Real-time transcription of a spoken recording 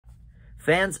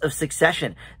fans of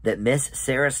Succession that Miss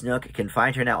Sarah Snook can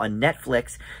find her now on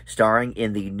Netflix, starring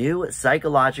in the new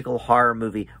psychological horror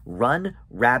movie Run,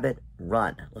 Rabbit,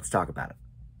 Run. Let's talk about it.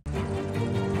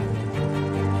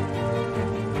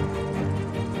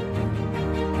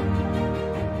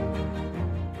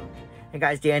 Hey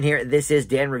guys, Dan here. This is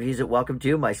Dan Reviews It. Welcome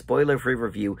to my spoiler-free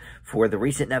review for the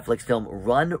recent Netflix film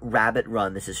Run, Rabbit,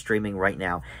 Run. This is streaming right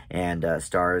now and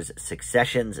stars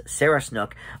Succession's Sarah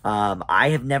Snook. I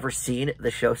have never seen the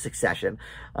show Succession,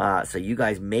 so you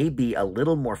guys may be a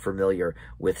little more familiar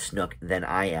with Snook than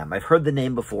I am. I've heard the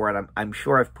name before, and I'm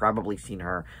sure I've probably seen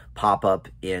her pop up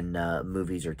in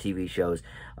movies or TV shows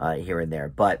here and there,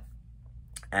 but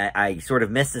I sort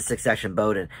of missed the Succession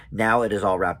boat, and now it is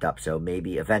all wrapped up, so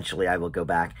maybe eventually I will go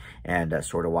back and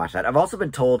sort of watch that. I've also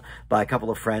been told by a couple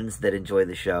of friends that enjoy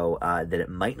the show that it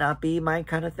might not be my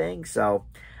kind of thing, so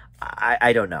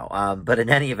I don't know. But in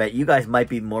any event, you guys might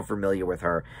be more familiar with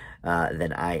her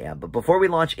than I am. But before we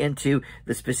launch into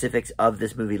the specifics of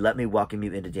this movie, let me welcome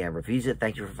you into Dan Reviews It.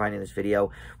 Thank you for finding this video.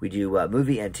 We do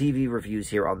movie and TV reviews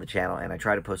here on the channel, and I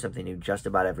try to post something new just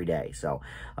about every day. So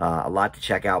a lot to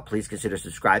check out. Please consider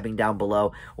subscribing down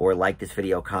below or like this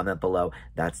video, comment below.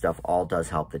 That stuff all does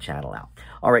help the channel out.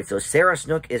 All right, so Sarah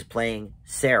Snook is playing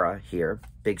Sarah here.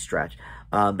 Big stretch.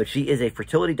 But she is a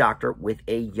fertility doctor with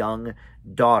a young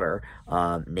daughter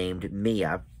named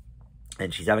Mia.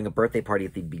 And she's having a birthday party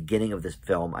at the beginning of this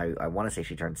film. I want to say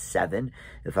she turned 7,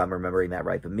 if I'm remembering that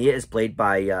right. But Mia is played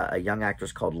by a young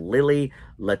actress called Lily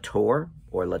Latore,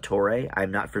 or Latore.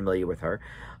 I'm not familiar with her.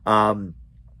 And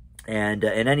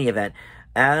in any event,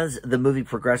 as the movie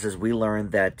progresses, we learn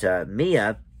that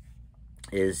Mia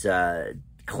is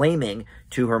claiming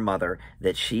to her mother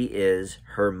that she is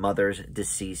her mother's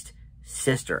deceased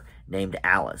sister named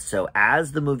Alice. So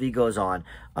as the movie goes on,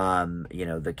 you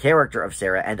know, the character of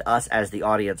Sarah and us as the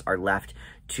audience are left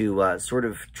to sort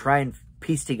of try and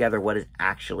piece together what is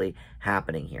actually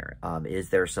happening here. Is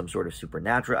there some sort of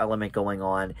supernatural element going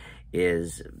on?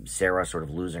 Is Sarah sort of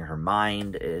losing her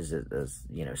mind? Is it a,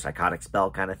 you know, psychotic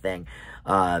spell kind of thing?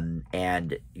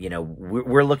 And, you know,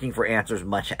 we're looking for answers,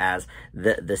 much as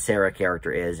the Sarah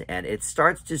character is. And it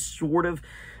starts to sort of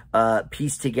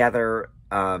piece together,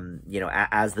 you know,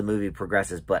 as the movie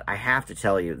progresses. But I have to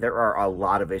tell you, there are a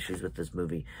lot of issues with this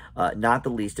movie, not the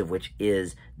least of which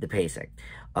is the pacing.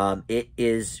 It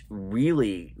is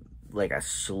really like a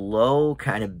slow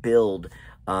kind of build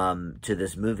to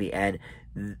this movie, and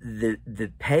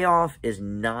the payoff is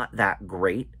not that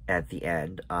great at the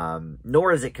end,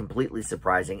 nor is it completely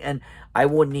surprising, and I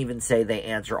wouldn't even say they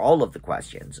answer all of the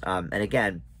questions. And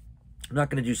again, I'm not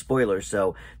going to do spoilers,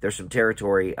 so there's some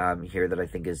territory here that I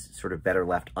think is sort of better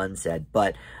left unsaid.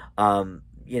 But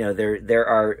you know, there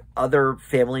are other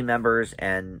family members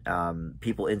and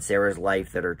people in Sarah's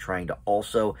life that are trying to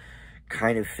also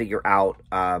kind of figure out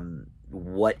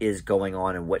what is going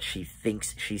on and what she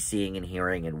thinks she's seeing and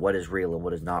hearing, and what is real and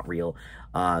what is not real,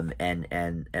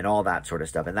 and all that sort of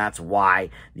stuff. And that's why,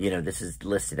 you know, this is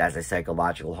listed as a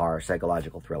psychological horror,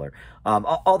 psychological thriller.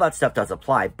 All that stuff does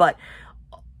apply, but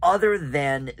other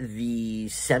than the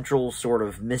central sort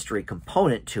of mystery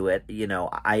component to it, you know,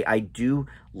 I do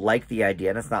like the idea,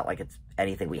 and it's not like it's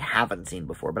anything we haven't seen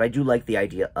before, but I do like the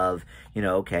idea of, you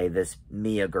know, okay, this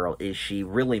Mia girl, is she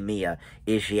really Mia?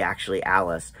 Is she actually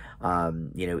Alice? You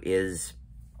know,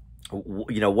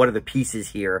 you know, what are the pieces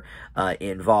here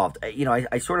involved? You know,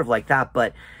 I sort of like that,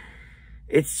 but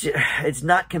it's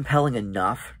not compelling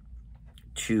enough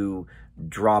to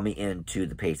draw me into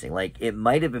the pacing. Like, it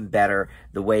might have been better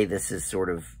the way this is sort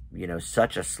of, you know,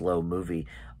 such a slow movie.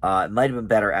 It might have been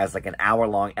better as like an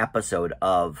hour-long episode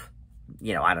of,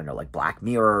 you know, I don't know, like Black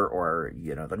Mirror or,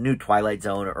 you know, the new Twilight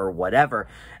Zone or whatever,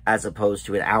 as opposed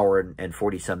to an hour and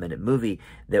 40-some minute movie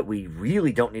that we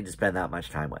really don't need to spend that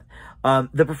much time with.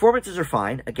 The performances are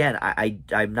fine. Again,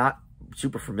 I'm not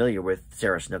super familiar with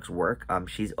Sarah Snook's work.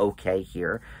 She's okay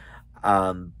here.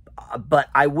 But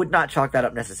I would not chalk that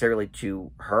up necessarily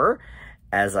to her,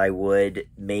 as I would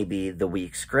maybe the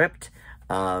weak script.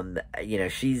 You know,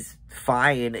 she's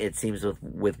fine, it seems,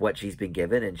 with what she's been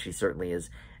given, and she certainly is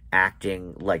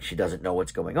acting like she doesn't know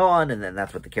what's going on, and then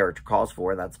that's what the character calls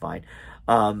for, and that's fine.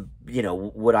 You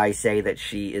know, would I say that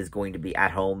she is going to be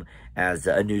at home as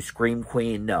a new Scream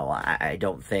Queen? No, I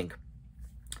don't think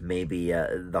maybe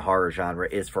the horror genre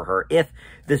is for her, if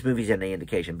this movie's any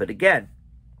indication. But again,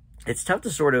 it's tough to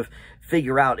sort of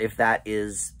figure out if that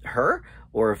is her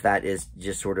or if that is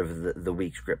just sort of the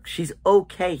weak script. She's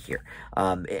okay here.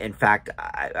 In fact,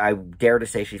 I dare to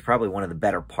say she's probably one of the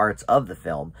better parts of the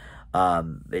film.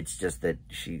 It's just that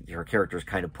her character is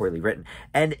kind of poorly written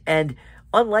and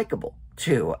unlikable.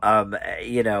 too.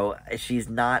 You know, she's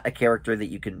not a character that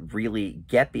you can really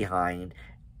get behind,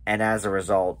 and as a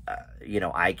result, you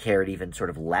know, I cared even sort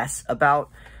of less about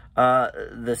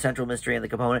the central mystery and the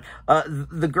component.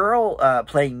 The girl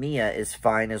playing Mia is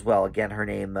fine as well. Again, her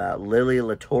name Lily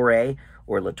Latore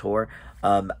or Latour.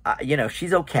 You know,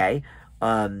 she's okay.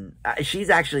 She's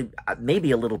actually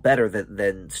maybe a little better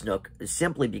than Snook,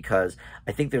 simply because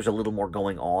I think there's a little more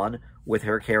going on with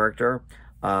her character.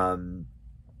 And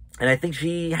I think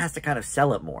she has to kind of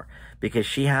sell it more, because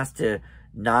she has to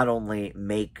not only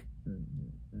make,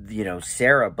 you know,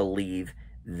 Sarah believe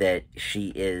that she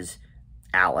is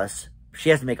Alice, she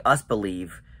has to make us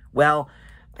believe, well,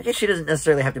 I guess she doesn't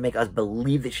necessarily have to make us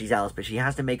believe that she's Alice, but she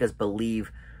has to make us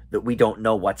believe that we don't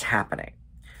know what's happening.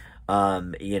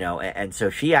 You know, and so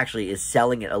she actually is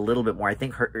selling it a little bit more. I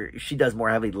think she does more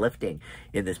heavy lifting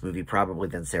in this movie probably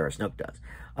than Sarah Snook does.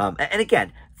 And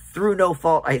again, through no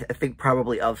fault, I think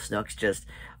probably of Snook's, just,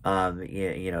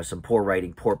 you know, some poor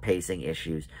writing, poor pacing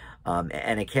issues,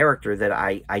 and a character that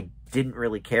I didn't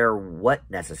really care what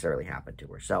necessarily happened to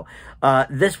her. So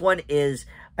this one is,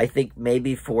 I think,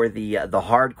 maybe for the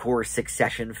hardcore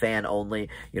Succession fan only.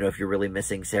 You know, if you're really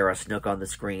missing Sarah Snook on the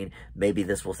screen, maybe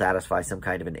this will satisfy some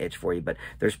kind of an itch for you. But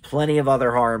there's plenty of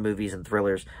other horror movies and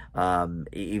thrillers,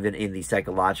 even in the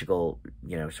psychological,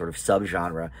 you know, sort of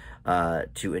subgenre,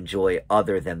 to enjoy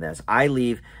other than this. I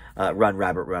leave Run,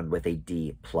 Rabbit, Run with a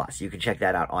D+. You can check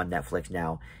that out on Netflix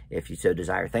now if you so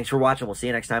desire. Thanks for watching. We'll see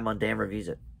you next time on Dan Reviews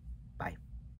It.